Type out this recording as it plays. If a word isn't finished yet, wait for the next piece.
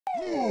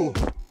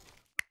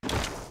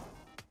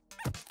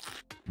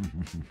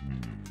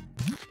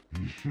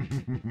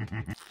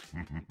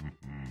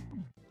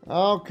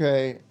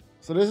Okay,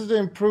 so this is the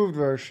improved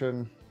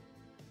version.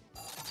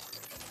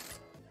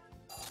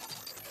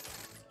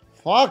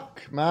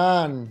 Fuck,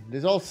 man,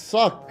 these all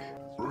suck.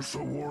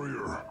 Ursa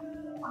warrior.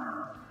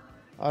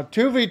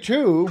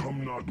 2v2.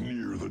 Come not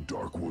near the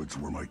dark woods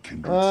where my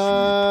kindred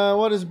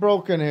What is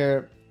broken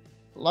here?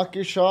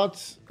 Lucky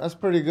shots. That's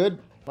pretty good.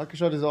 Lucky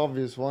shot is the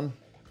obvious one.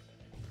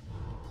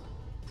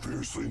 sleep.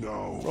 Fiercely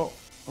now. Bro,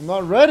 I'm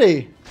not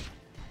ready.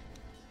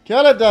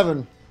 Kill it,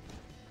 Devon.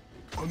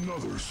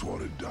 Another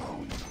swatted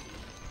down.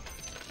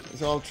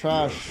 It's all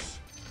trash. Yes.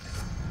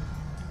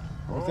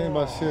 I'm thinking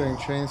about searing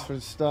chains for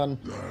stun.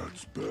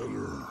 That's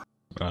better.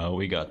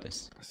 We got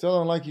this. Still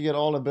don't like you get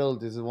all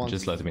abilities at once.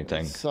 Just let me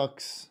tank. It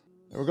sucks.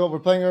 There we go. We're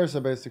playing Ursa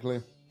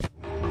basically.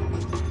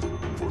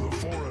 For the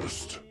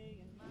forest.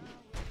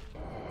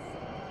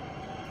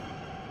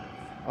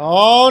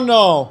 Oh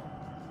no.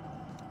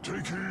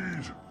 Take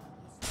heed.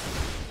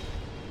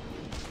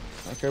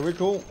 Okay, we're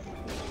cool.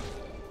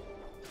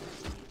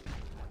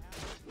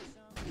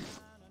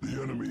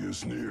 The enemy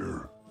is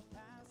near.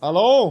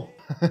 Hello?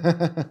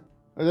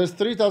 There's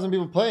 3,000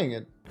 people playing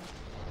it.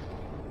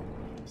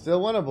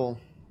 Still winnable.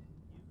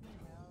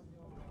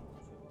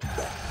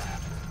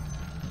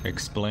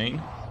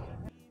 Explain.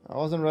 I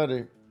wasn't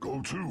ready.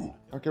 Go to.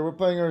 Okay, we're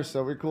playing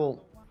Ursa. We're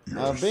cool.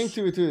 Yes. Being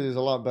 2v2 is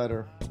a lot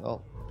better.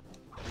 Oh.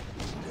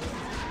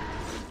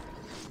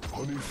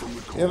 Honey from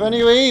the You have any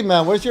AoE,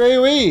 man? Where's your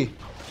AoE?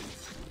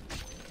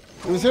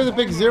 It was here to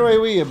pick 0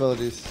 AoE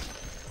abilities.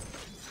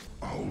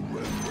 I'll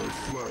rend their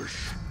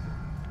flesh.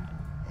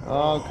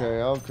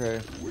 Okay,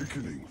 okay.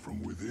 Awakening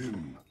from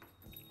within.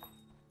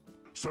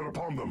 Set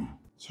upon them.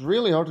 It's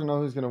really hard to know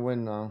who's gonna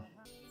win now.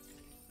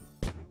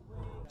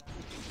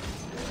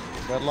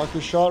 Got lucky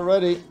shot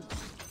ready.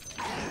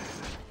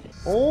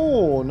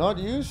 Oh, not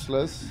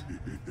useless.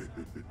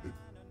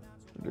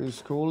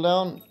 Reduce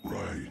cooldown.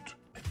 Right.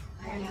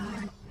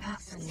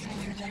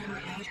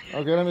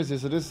 Okay, let me see.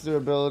 So this is their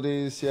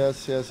abilities.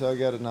 Yes, yes, I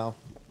get it now.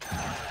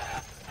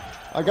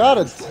 I got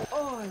it.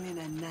 All in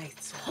a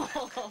night.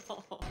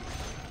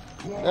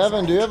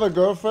 Devon, do you have a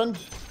girlfriend?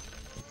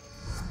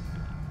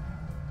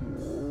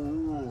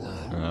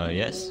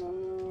 Yes.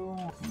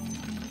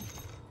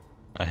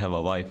 I have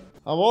a wife.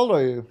 How old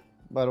are you,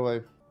 by the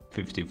way?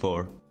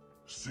 54.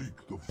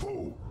 Seek the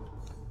foe.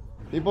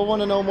 People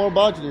want to know more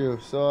about you,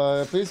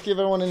 so please give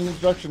everyone an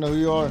introduction of who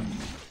you are.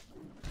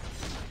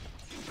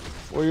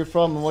 Where you're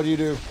from and what do you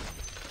do?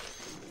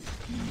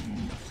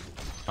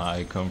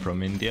 I come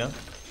from India.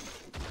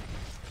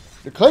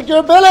 Click your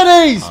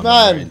abilities, I'm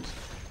man! married.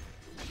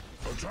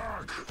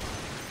 Attack.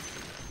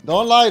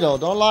 Don't lie though,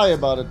 don't lie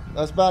about it.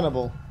 That's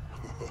bannable.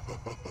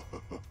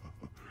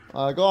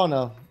 Go on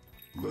now.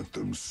 Let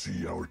them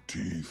see our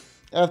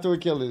teeth. After we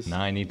kill this.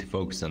 Now I need to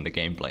focus on the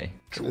gameplay.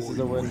 This is a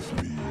Join win.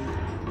 with me.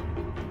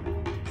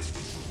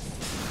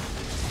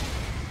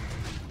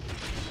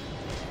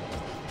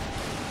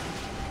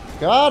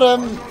 Got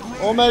him!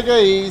 Omega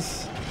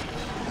Ease.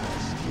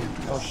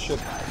 Oh shit.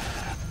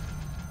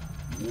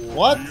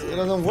 What? It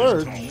doesn't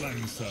work.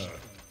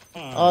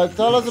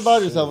 Tell us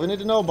about yourself. We need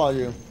to know about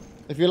you.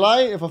 If you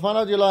lie, if I find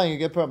out you're lying, you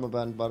get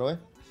permabanned, by the way.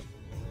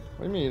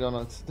 What do you mean you don't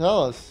know?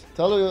 Tell us.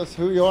 Tell us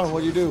who you are and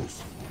what you do.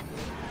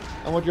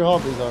 And what your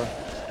hobbies are.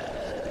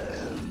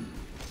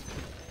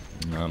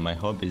 My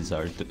hobbies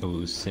are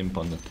to simp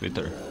on the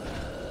Twitter.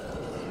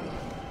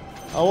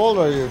 How old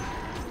are you?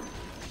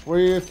 Where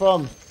are you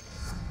from?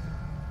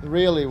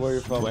 Really, where are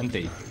you from?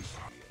 20.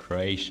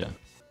 Croatia.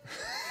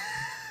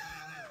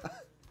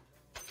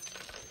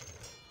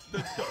 The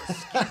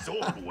Dusk is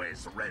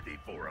always ready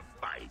for a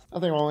fight.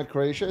 Nothing wrong with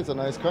Croatia. It's a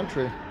nice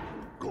country.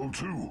 Go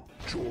to.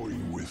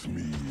 Join with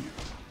me.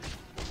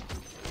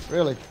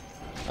 Really?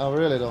 Oh,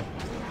 really though?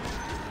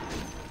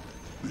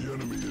 The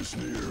enemy is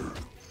near.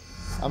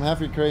 I'm half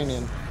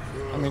Ukrainian.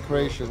 I mean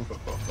Croatian.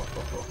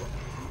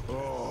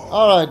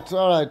 Alright,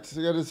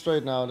 get it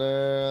straight now.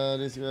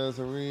 These guys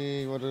are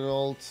weak. What are the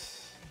ults?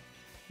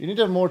 You need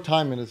to have more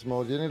time in this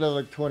mode. You need to have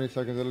like 20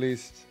 seconds at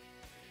least.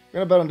 I'm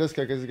gonna bet on this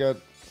guy because he got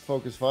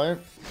focus fire.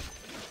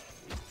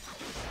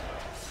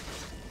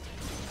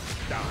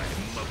 Time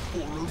for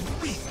a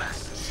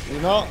rematch.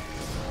 You're not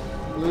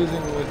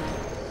losing with...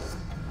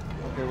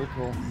 Okay, we're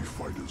cool. We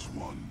fight as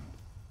one.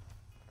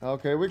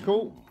 Okay, we're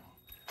cool.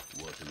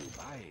 What are you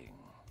buying?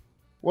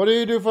 What do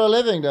you do for a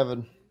living,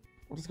 Devon?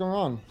 What is going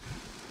on?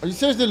 Are you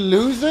seriously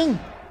losing?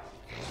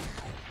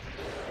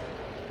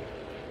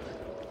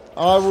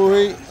 Alright,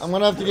 Woohee. I'm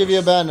gonna have to give you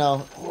a ban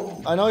now.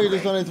 I know you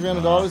just donated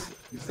 $300.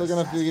 Still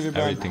gonna have to give you a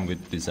ban. Everything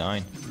with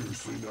design.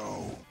 Fiercely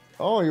now.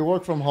 Oh, you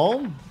work from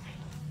home?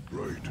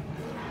 Right.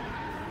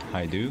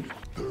 I do.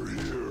 They're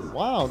here.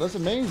 Wow, that's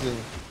amazing.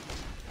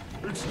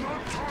 It's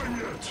not time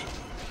yet.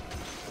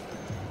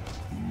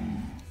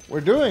 We're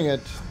doing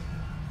it.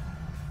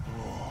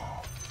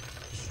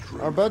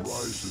 Strength Our bets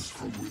rises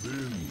from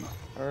within.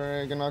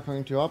 are not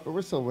going too up, but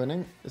we're still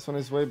winning. This one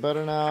is way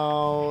better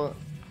now.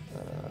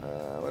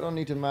 We don't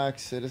need to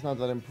max it. It's not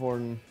that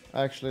important.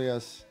 Actually,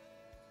 yes.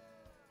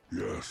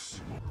 Yes.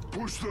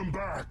 Push them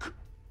back.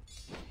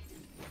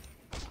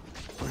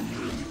 I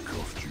nearly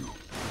cuffed you.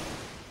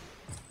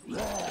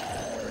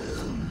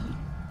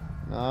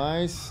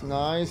 Nice,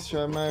 nice.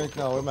 Should I make?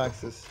 No, we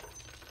max this.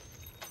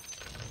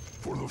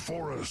 For the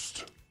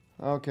forest.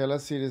 Okay,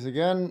 let's see this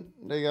again.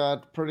 They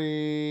got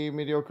pretty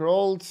mediocre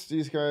ults.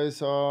 These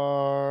guys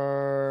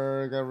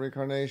are got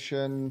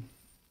reincarnation.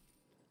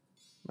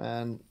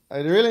 Man,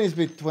 it really needs to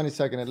be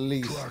 22nd at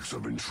least. Tracks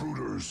of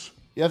intruders.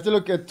 You have to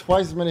look at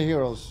twice as many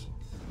heroes.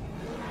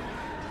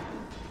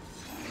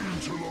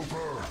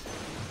 Interloper.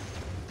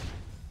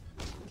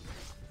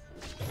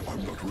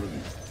 I'm not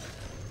ready.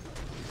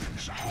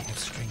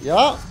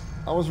 Yeah,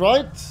 I was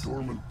right.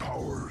 Dormant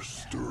powers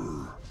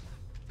stir.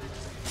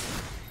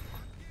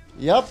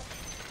 Yep.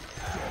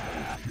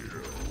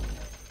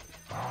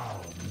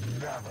 I'll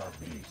never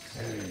be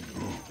king.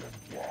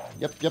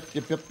 Yep.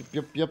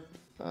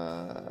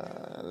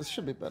 This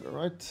should be better,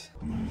 right?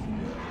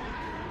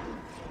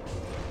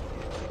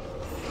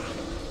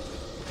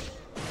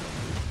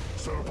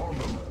 Set upon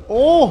them.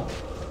 Oh!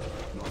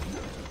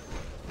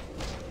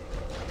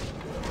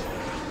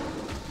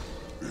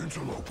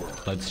 Interloper.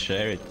 Let's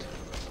share it.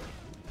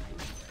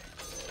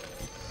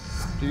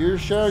 Do you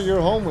share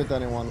your home with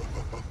anyone?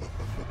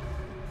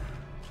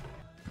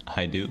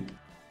 I do.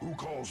 Who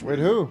calls With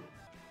me? who?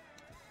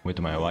 With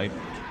my wife.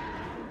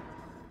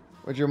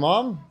 With your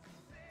mom?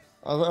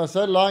 I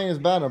said lying is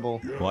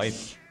bannable. Yes.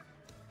 Wife.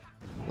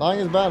 Lying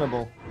is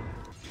bannable.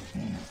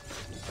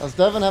 Does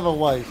Devon have a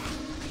wife?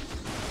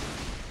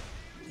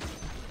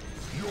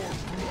 Your blood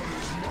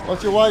is mine.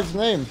 What's your wife's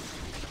name?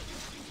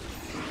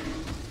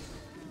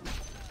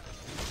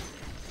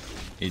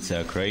 It's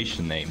a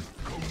Croatian name.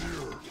 Come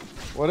near.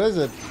 What is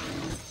it?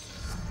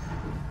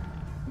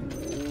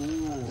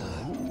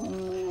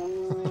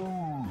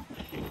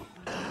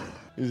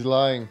 He's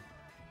lying.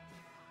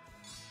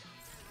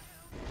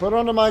 Put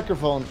on the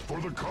microphone.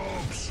 For the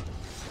cubs.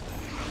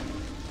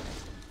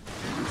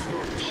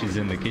 She's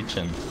in the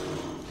kitchen.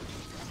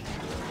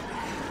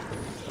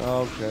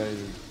 Okay.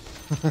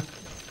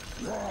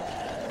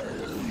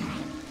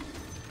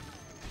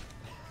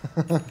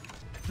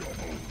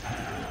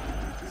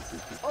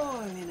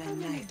 All in a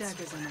night.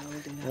 Daggers are not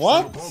old enough.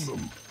 What? Upon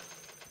them.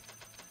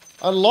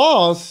 I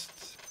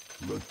lost.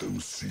 Let them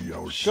see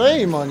our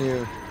Shame on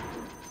you.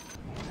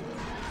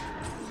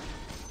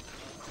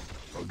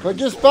 But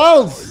your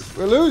spells.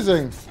 We're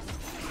losing.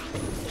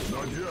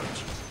 Not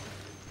yet.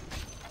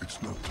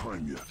 It's not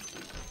time yet.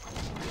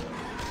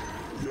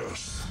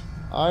 Yes.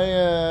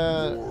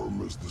 I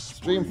Warm as the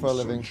stream for a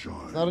living.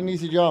 sunshine. It's not an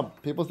easy job.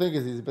 People think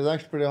it's easy, but it's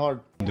actually pretty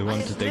hard. Do you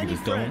want to take the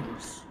dome?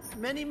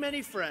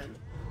 Many friends.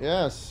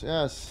 Yes,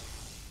 yes.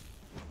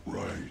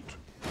 Right.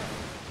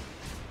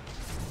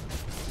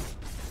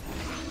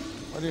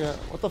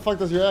 What the fuck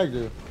does your egg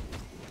do?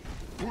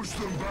 Push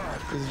them back.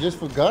 Is it just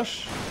for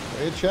gush?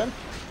 Raid champ?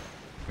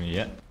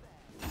 Yeah.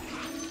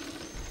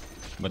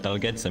 But I'll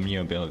get some new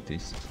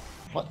abilities.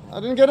 What? I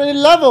didn't get any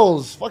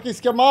levels! Fucking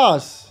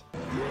scamas!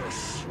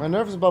 Yes. My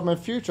nerves about my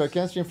future. I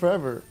can't stream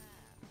forever.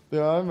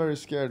 Yeah, I'm very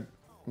scared.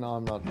 No,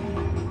 I'm not. Not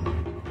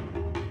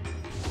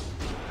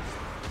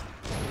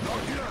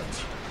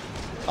yet.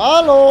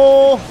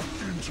 Hello!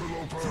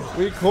 Interloper.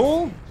 We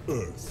cool?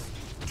 Earth,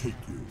 take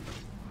you.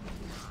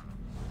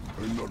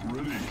 I'm not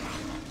ready.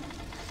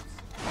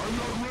 I'm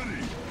not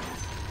ready.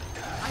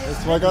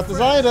 That's why I got this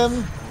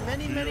item.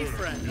 Many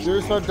friends.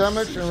 0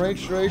 damage and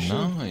range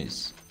duration.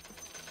 Nice.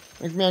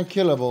 Makes me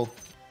unkillable.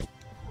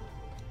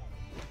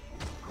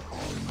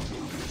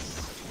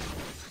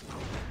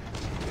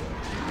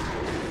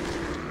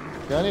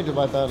 Okay, I need to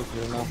buy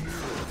Battlefield now.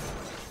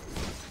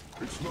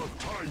 It's not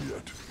time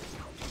yet.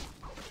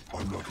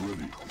 I'm not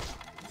ready.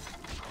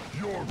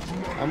 Your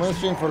blood I'm gonna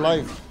stream for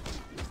life.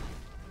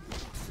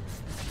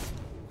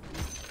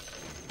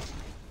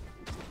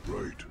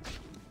 right.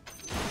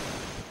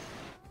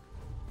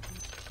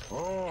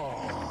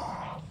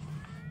 Ah,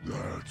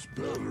 that's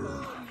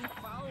better.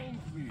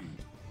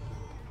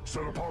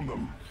 Set upon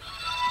them.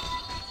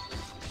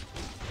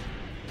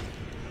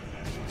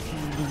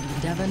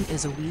 Devon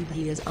is a weeb.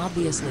 He is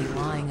obviously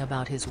lying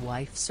about his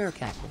wife,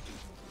 Verrk.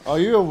 Are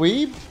you a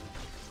weeb?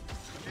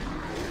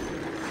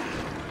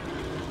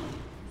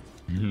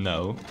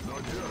 No.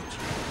 Not yet.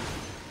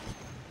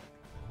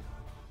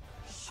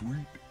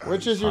 Sweet.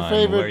 Which is your I'm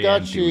favorite very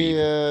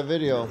gachi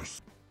video?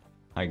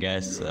 I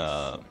guess, in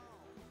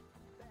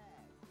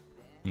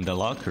the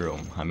locker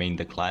room. I mean,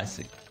 the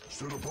classic.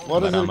 Set upon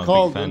What is But I'm it a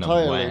called big fan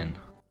entirely? of Wan.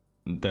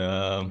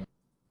 The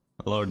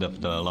Lord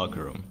of the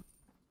Locker Room.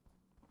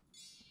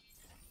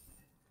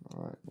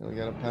 Alright, we'll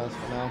get a pass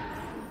for now.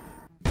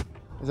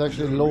 It's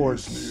actually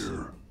Lords.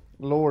 near.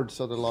 Lords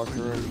of the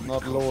locker room,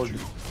 not Lord.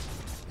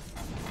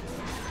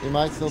 He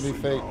might still be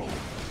fake.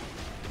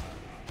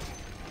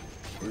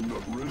 I'm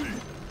not ready.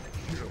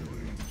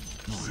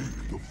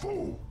 Seek the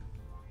foe.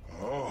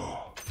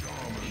 Ah,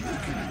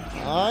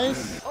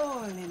 Nice.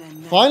 All in a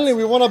night. Finally,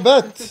 we won a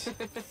bet.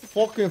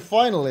 Fucking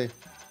finally.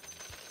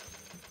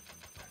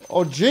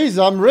 Oh jeez,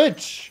 I'm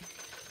rich.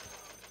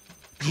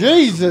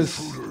 Jesus!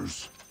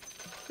 Intruders.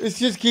 This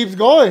just keeps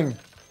going.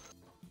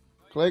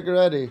 Click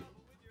ready.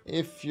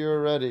 If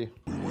you're ready.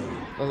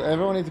 Does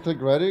everyone need to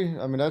click ready?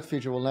 I mean, that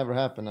feature will never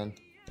happen then.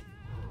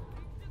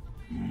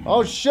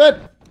 Oh shit!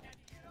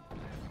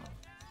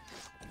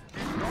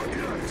 Not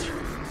yet.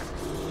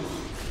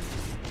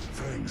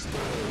 Thanks,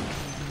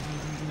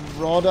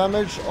 man. Raw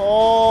damage.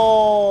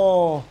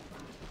 Oh!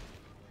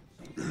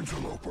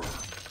 Interloper.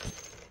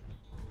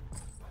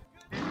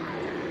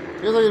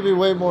 Feels like it'd be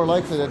way more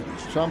likely that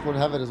Trump would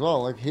have it as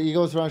well. Like, he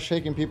goes around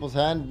shaking people's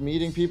hand,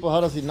 meeting people. How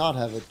does he not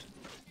have it?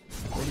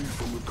 Honey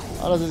from the cold.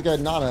 How does this guy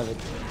not have it?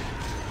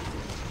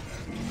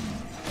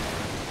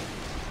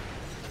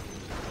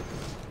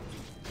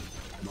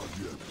 Not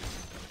yet.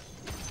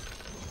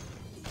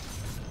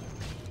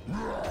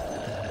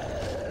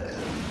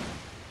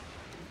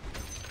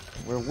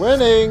 We're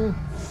winning!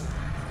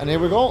 And here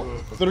we go.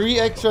 3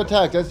 extra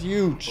attack. That's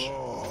huge.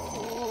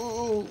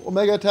 Oh,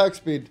 Omega attack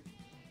speed.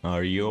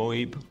 Are you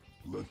Weeb?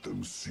 Let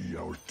them see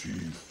our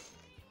teeth.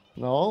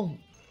 No.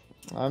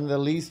 I'm the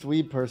least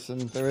Weeb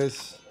person there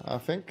is, I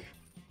think.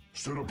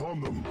 Sit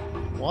upon them.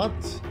 What?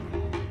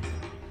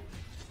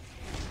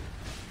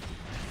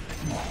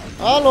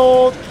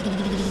 Hello!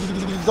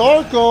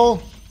 Darko!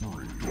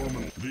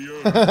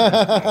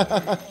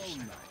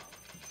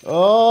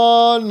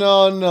 Oh,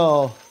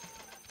 no.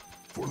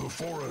 For the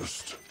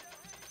forest.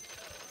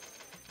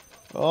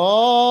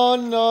 Oh,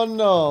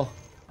 no.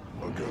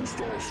 Against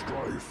all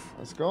strife.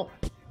 Let's go.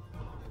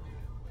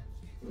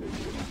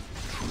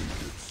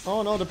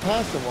 Oh no, the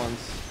passive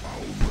ones. I'll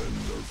rend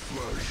their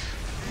flesh.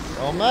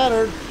 Don't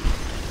matter.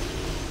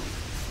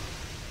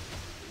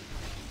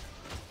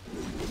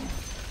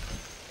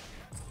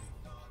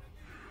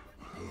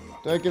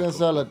 Take it and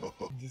sell it.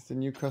 This is the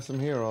new custom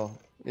hero.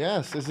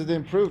 Yes, this is the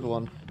improved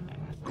one.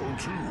 Go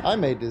to. I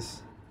made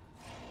this.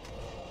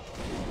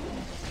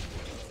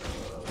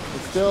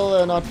 It's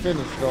still not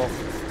finished though.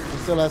 It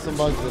still has some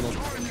bugs in it.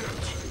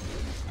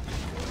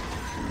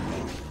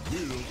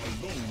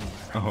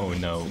 Oh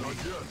no. Not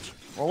yet.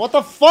 Well, what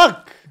the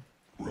fuck?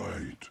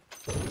 Right.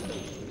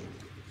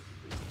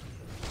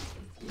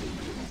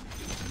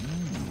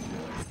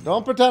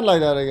 Don't pretend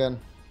like that again.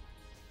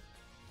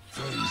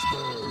 Thanks,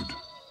 bird.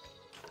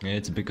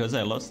 It's because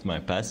I lost my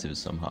passive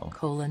somehow.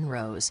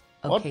 Rose.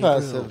 What Okay,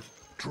 passive?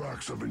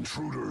 Tracks of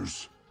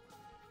intruders.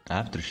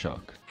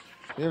 Aftershock.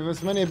 You have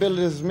as many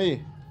abilities as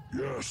me.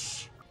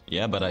 Yes.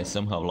 Yeah, but I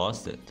somehow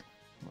lost it.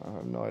 I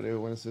have no idea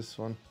when is this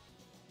one.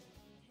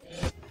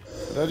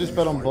 Did I just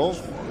bet on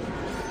both?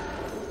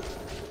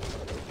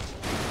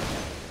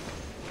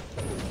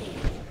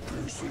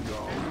 Piercing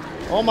out.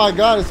 Oh my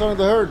god, it's starting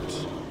to hurt.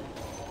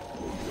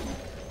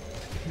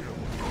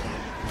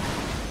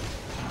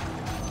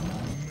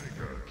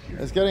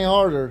 It's getting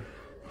harder.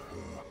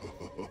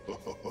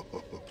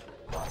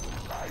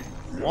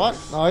 What?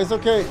 No, it's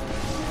okay.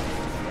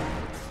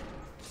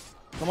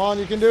 Come on,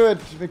 you can do it,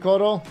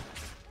 Mikoto.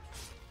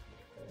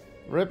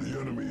 Rip. The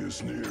enemy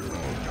is near.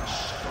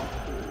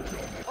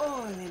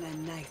 All in a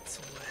night's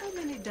work. How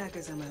many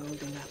daggers am I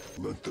holding up?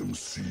 Let them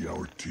see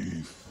our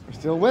teeth. We're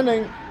still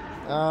winning.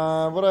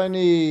 What do I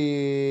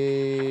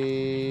need?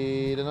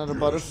 Another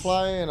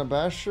butterfly and a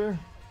basher.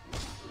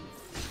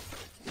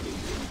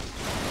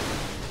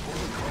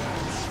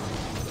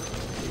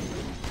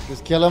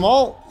 Just kill them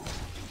all.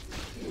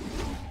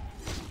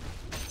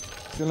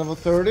 Still level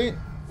 30.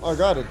 Oh, I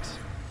got it.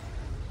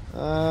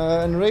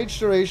 Enrage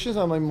duration.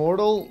 So I'm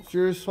immortal.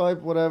 Fury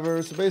swipe,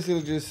 whatever. So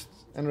basically just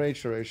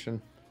enrage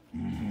duration.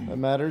 That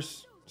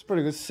matters. It's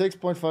pretty good.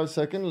 6.5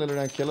 seconds.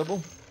 Literally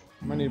unkillable.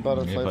 I need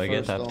butterfly If I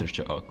get first, though.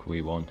 Aftershock,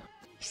 we won.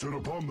 Sit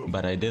upon them.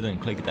 But I didn't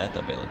click that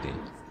ability.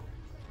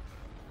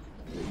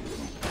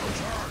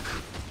 Attack.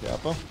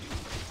 Yappa.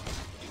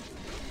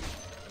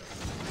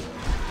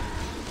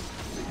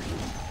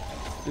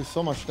 Do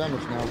so much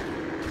damage now.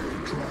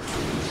 Tracks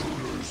of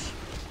intruders.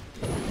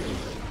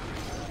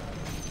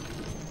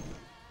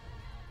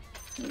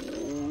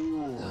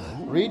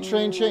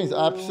 Retrain chains.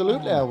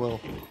 Absolutely, I will.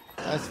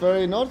 That's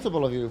very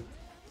noticeable of you.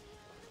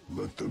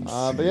 Let them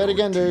see But yet our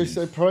again, there's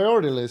a teeth.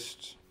 priority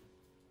list.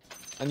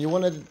 And you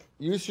want to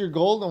use your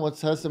gold on what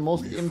has the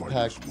most We fight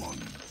impact. as one.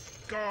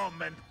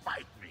 Come and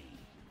fight me.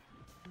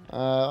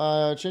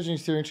 Changing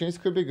steering chains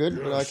could be good,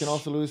 but I can Yes.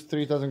 also lose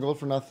 3,000 gold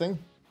for nothing.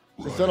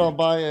 Instead, I'll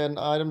buy an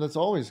item that's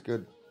always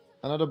good.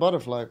 Another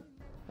butterfly.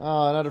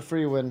 Another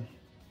free win.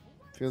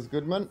 Feels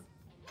good, man.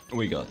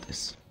 We got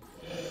this.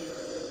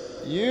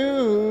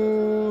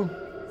 You.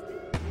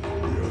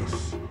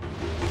 Yes.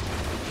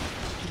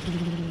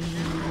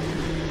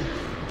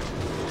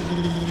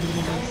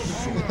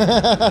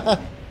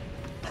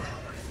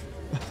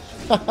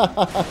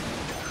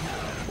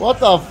 What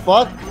the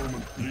fuck?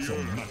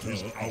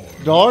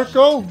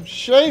 Darko?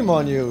 Shame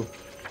on you.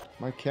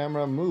 My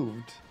camera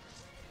moved.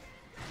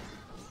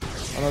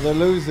 Oh no, they're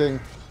losing.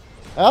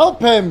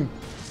 Help him!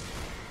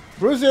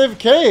 Bruce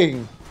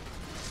AFKing!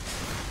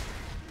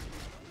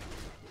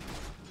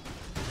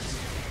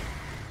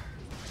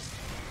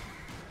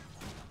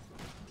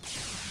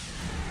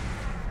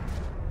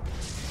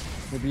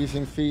 Maybe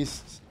using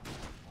feasts.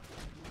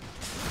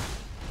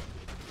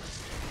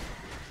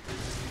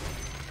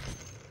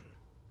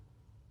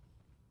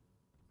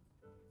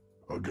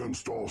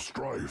 against all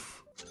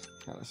strife.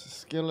 Let's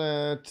just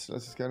skillet.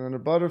 Let's just get another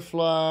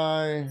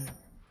butterfly.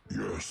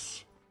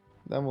 Yes.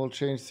 Then we'll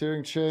change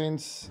steering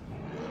chains.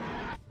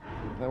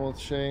 Then we'll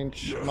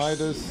change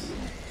Midas.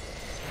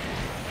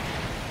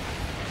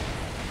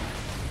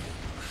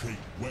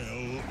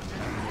 Well.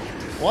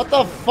 What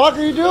the fuck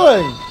are you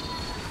doing?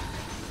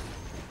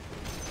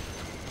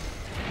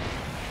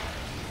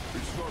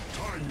 It's not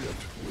time yet.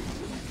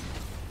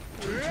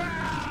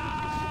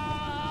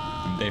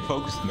 They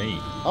focused me.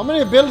 How many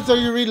abilities are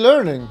you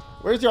relearning?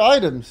 Where's your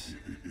items?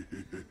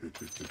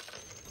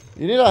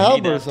 You need a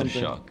helper or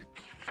something. Aftershock.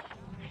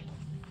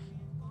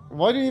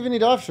 Why do you even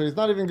need Aftershock? It's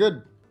not even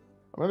good.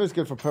 Or maybe it's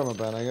good for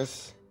permaban, I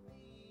guess.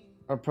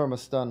 Or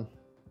perma-stun.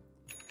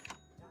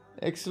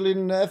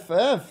 Excellent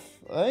FF.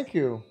 Thank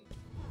you.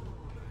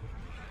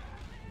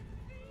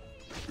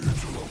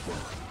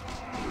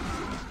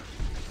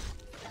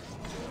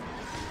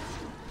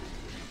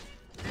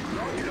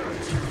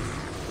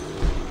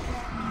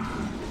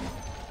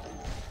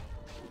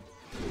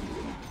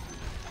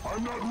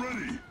 I'm not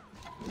ready.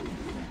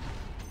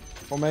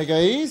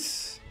 Omega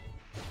Ease.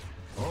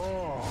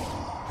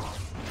 Oh,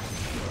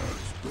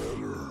 that's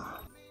better.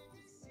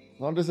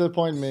 Don't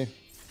disappoint me.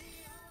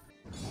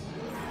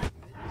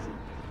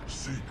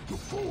 Seek the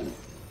foe.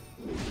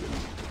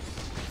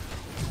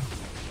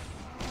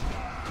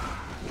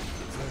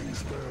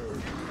 Fangs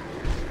bared.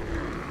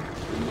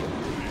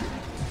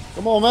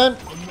 Come on, man.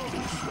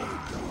 Another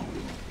slowed down.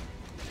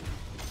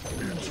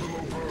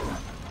 Interloper.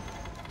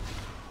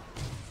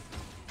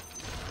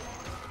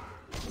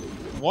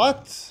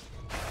 What?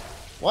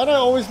 Why do I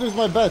always lose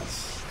my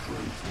bets?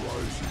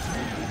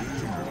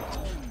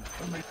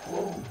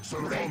 Set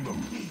upon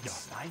them.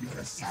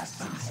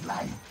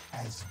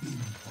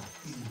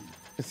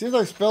 It seems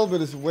like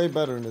Spellbit is way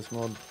better in this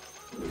mode.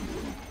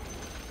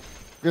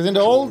 Because in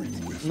the old,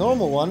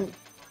 normal one,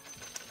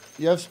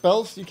 you have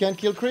spells, you can't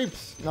kill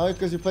creeps. Now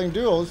because you're playing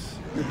duos,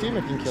 your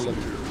teammate can kill them.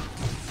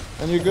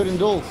 And you're good in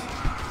duels.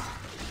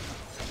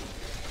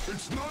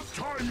 It's not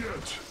time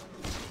yet.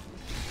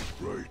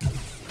 Right.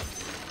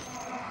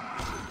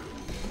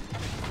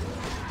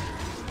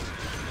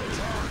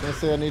 I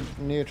say I need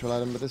neutral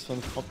item, but this one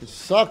fucking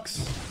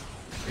sucks.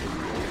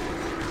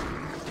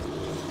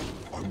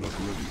 I'm not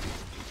ready.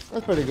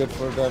 That's pretty good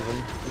for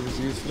Devon. This is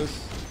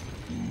useless.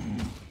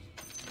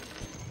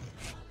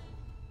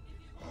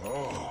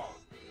 Ah,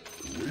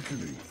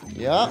 awakening from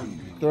Yeah,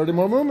 within. 30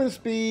 more movement We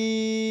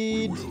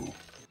speed. will.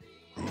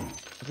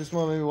 At this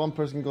moment, maybe one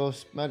person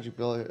goes magic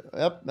bill.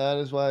 Yep, that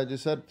is why I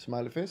just said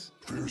smiley face.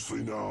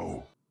 Fiercely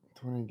now.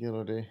 20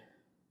 agility.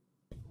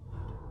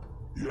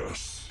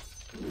 Yes.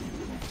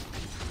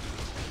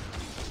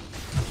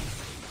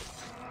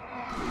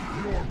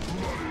 Your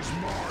blood is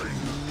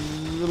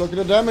mine. Look at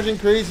the damage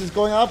increase, it's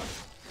going up.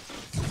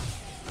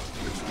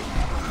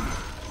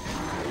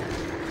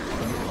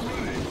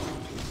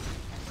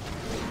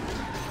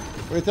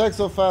 We attack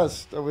so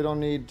fast that we don't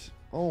need.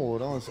 Oh,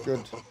 that one's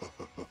good.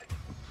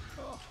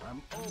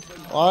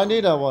 Oh, I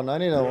need that one. I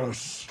need that one.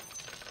 Yes.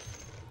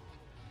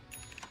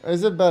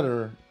 Is it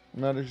better?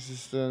 Magic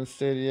resistance,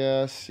 state,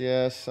 yes,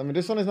 yes. I mean,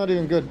 this one is not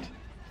even good.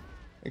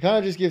 It kind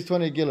of just gives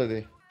 20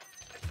 agility.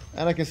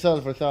 And I can sell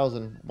it for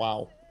 1,000.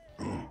 Wow.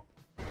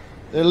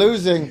 They're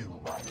losing.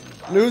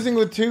 Losing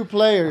with 2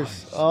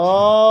 players.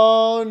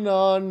 Oh,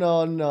 no,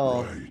 no,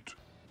 no. Right.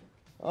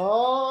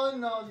 Oh,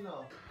 no,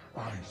 no.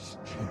 I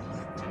steal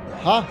it.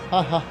 Ha,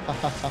 ha, ha, ha,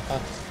 ha, ha, ha.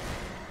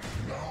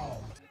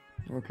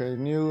 Okay,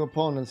 new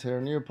opponents here.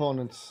 New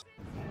opponents.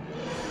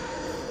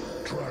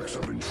 Tracks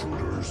of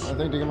intruders. I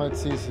think they might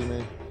CC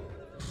me.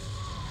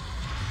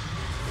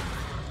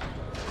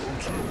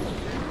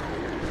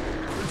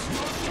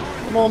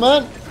 Come on,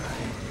 man.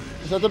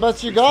 Is that the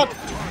best you got?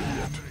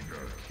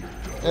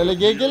 Ellie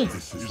Giggle?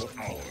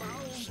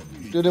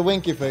 Do the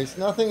winky face.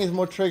 Nothing is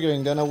more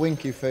triggering than a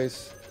winky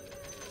face.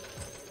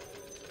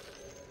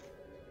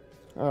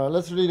 Alright,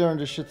 let's relearn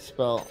the shit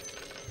spell.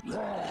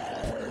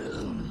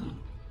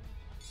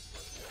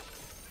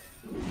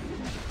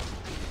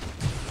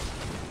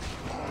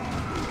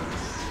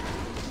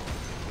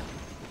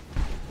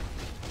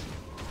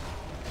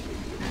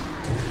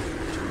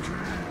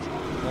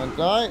 Can't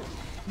die.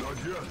 Not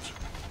yet.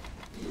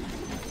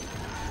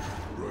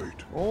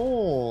 Right.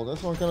 Oh,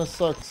 this one kind of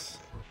sucks.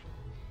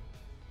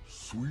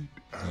 Sweet.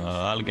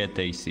 I'll get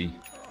AC.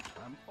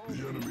 The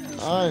enemy is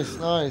Nice, here.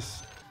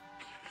 nice.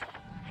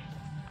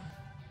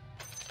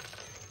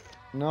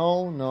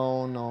 No,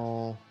 no,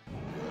 no.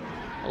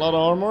 A lot of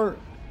armor.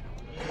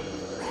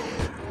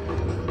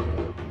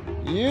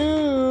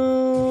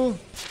 You.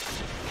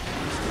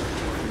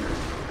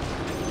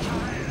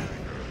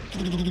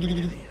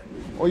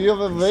 Oh, you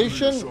have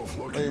evasion?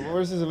 Wait,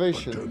 where's his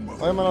evasion?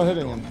 Why am I not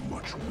hitting him?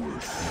 Much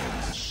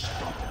worse.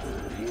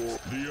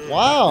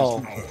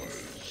 Wow.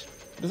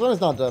 This one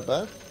is not that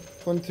bad.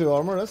 22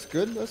 armor, that's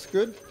good, that's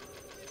good.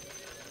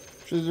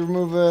 Should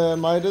remove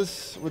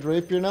Midas with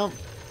Rapier now.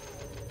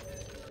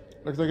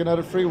 Looks like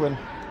another free win.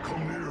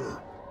 Come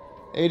near.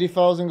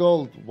 80,000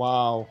 gold.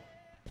 Wow.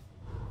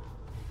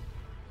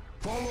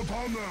 Fall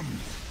upon them.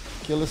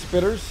 Kill the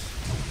spitters.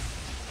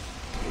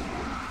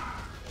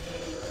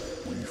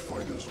 We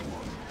fight as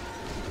one.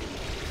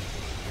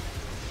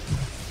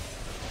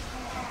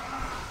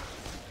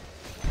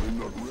 I'm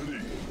not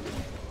ready.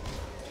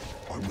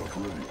 I'm not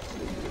ready.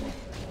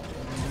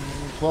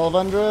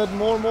 1200.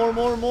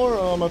 More.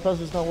 Oh, my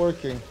passive's not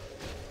working.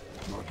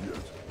 Not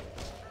yet.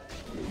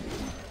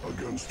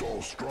 Against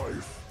all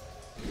strife.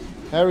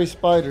 Hairy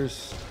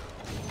spiders.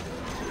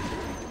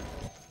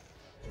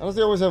 How does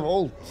he always have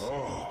ult?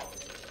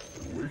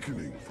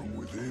 Awakening from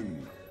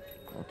within.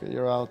 Okay,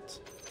 you're out.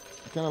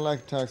 I kind of like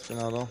attack spin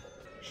now though.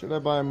 Should I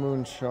buy a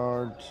moon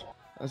shard?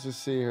 Let's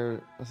just see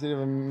here. Let's see if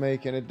it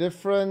make any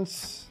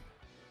difference.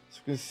 As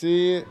you can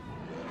see,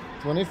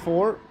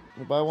 24.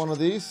 I buy one of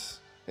these.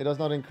 It does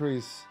not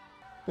increase.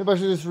 Maybe I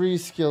should just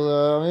reskill.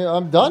 I mean,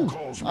 I'm done.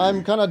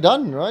 I'm kind of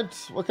done, right?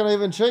 What can I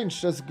even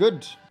change? That's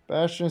good.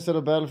 Bastion instead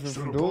of Battlefield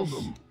for duels.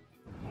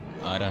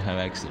 I don't have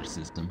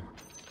exorcism.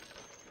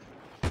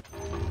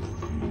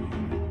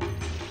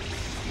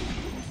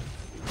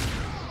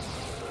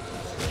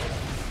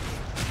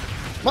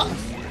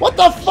 What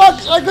the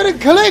fuck? I couldn't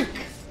click!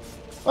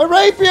 My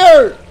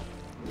rapier!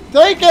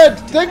 Take it!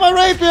 Take my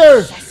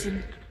rapier!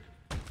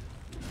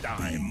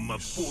 Time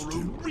for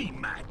a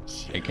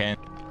rematch. I can't.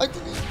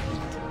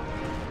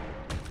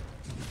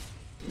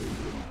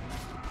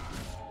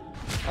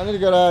 I need to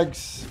get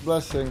Ag's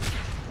blessing.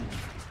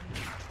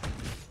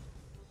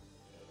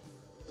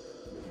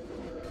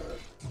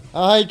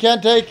 Ah, he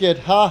can't take it.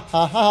 Ha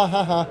ha ha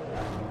ha ha.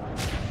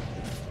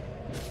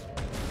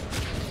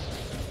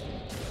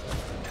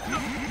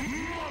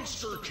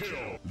 Monster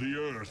kill. The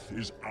earth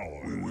is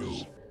ours. We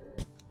will.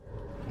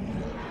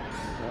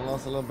 I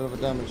lost a little bit of a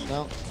damage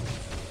now.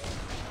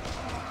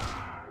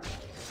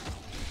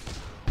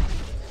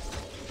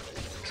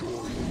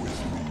 Join with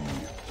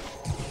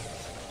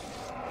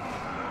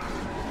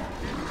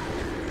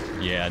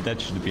me. Yeah, that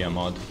should be a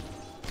mod.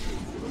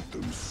 Let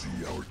them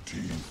see our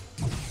teeth.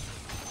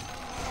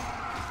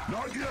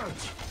 Not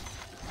yet.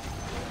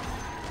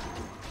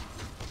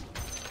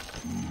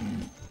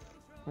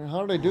 I mean, how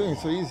are they doing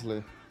so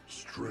easily?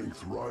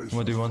 Strength rises.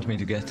 What do you want me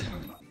to get?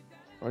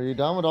 Are you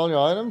done with all your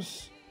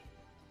items?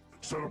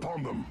 Set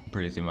upon them.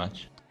 Pretty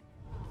much.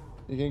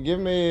 You can give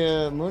me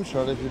a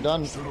moonshot if you're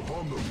done. Set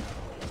upon them.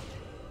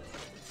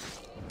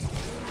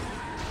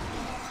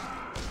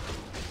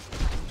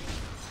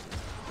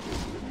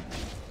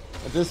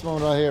 At this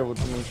moment right here would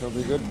the moonshot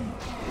be good.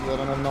 Because I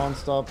don't have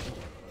non-stop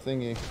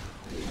thingy.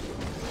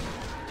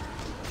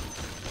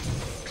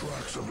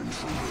 Tracks of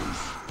intruders.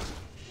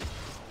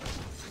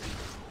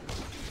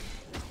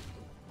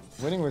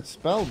 Winning with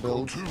spell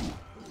build. Two.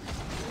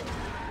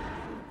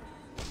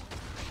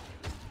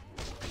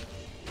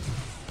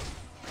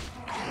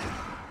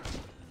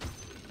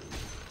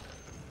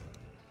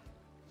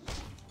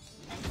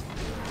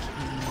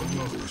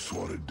 Another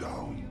swatted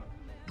down.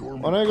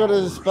 Why don't I go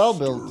to the spell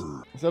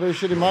build? Instead of a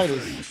shitty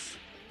Midas.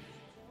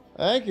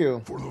 Thank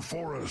you. For the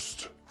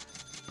forest.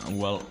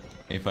 Well,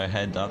 if I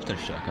had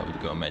Aftershock, I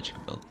would go magic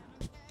build.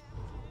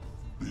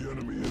 The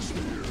enemy is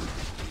near.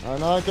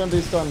 Now I can't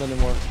be stunned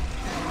anymore.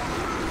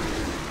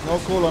 No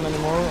cooldown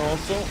anymore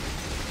also.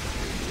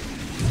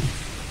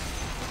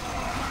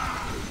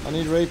 I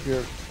need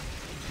rapier.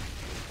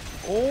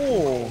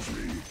 Oh!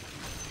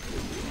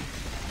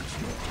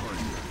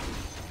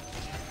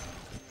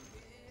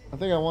 I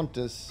think I want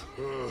this.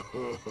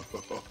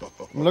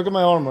 Look at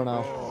my armor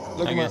now.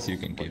 Look I at guess my... you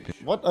can keep it.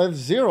 What? I have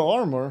 0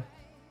 armor.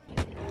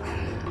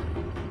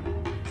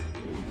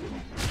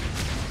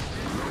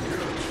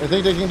 I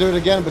think they can do it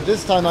again, but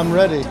this time I'm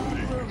ready.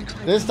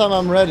 This time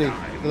I'm ready.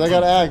 Because I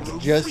got axe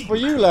just for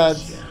you,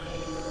 lads.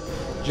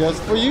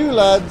 Just for you,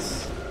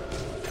 lads.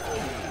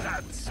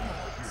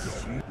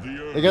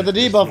 They got the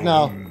debuff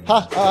now.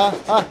 Ha ha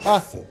ha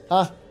ha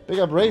ha. Pick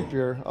up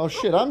rapier. Oh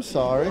shit, I'm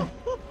sorry.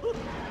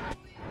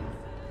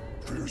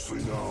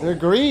 Fiercely now. They're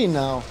green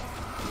now.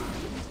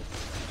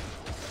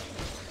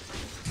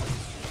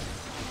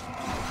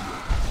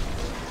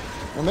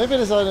 Well, maybe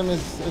this item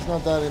is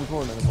not that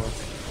important anymore.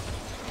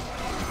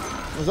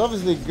 It's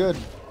obviously good.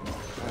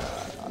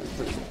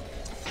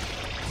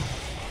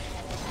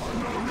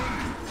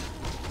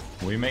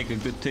 We make a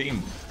good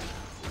team.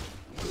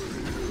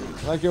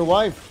 Like your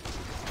wife.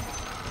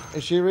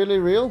 Is she really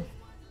real?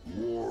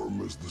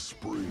 Warm as the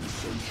spring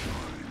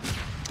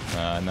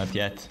sunshine. Not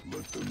yet.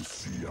 Let them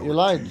see our You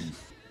lied.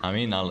 teeth. I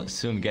mean, I'll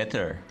soon get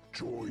her.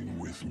 Join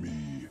with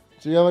me.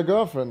 Do you have a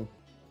girlfriend?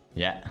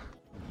 Yeah.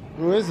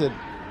 Who is it?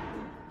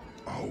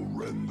 I'll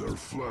rend their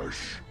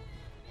flesh.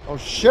 Oh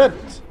shit!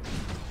 It's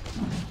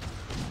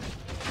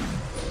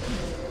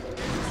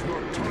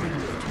not time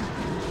yet.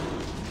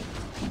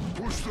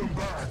 Push them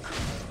back.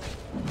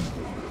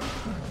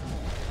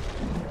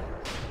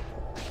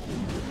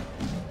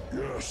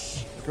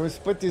 Yes. Can we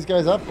split these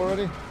guys up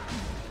already?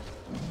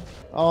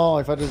 Oh,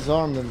 if I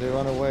disarm them, they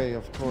run away,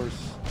 of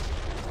course.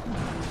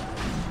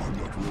 I'm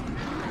not ready.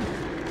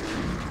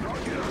 Not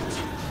yet.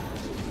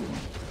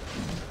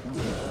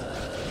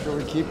 Shall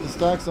we keep the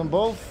stacks on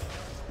both?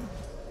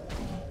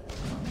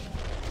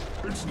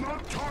 It's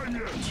not time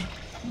yet.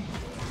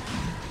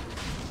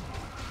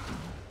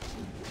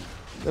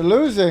 They're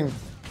losing.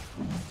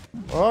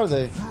 Where are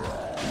they?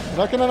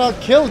 How can I not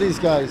kill these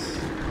guys?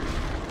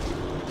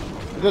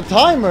 The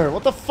timer,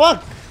 what the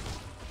fuck?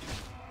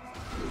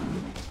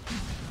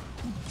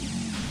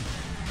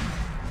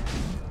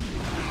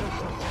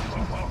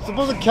 I'm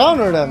supposed to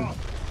counter them.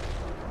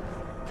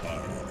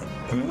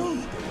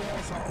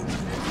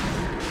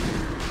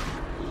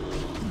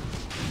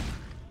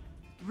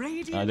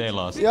 They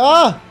lost.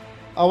 Yeah!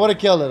 I would have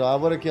killed it. I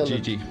would have killed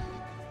it. GG.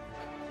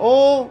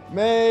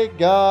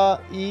 Omega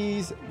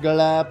is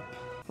glap.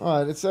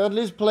 Alright, it's at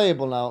least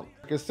playable now.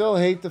 I still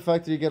hate the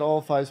fact that you get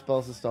all 5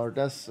 spells to start.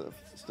 That's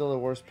still the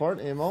worst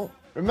part, Emo.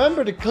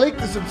 Remember to click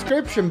the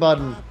subscription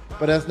button.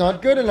 But that's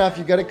not good enough.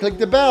 You gotta click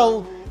the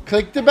bell.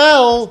 Click the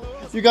bell.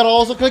 You gotta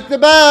also click the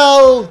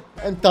bell.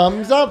 And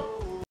thumbs up.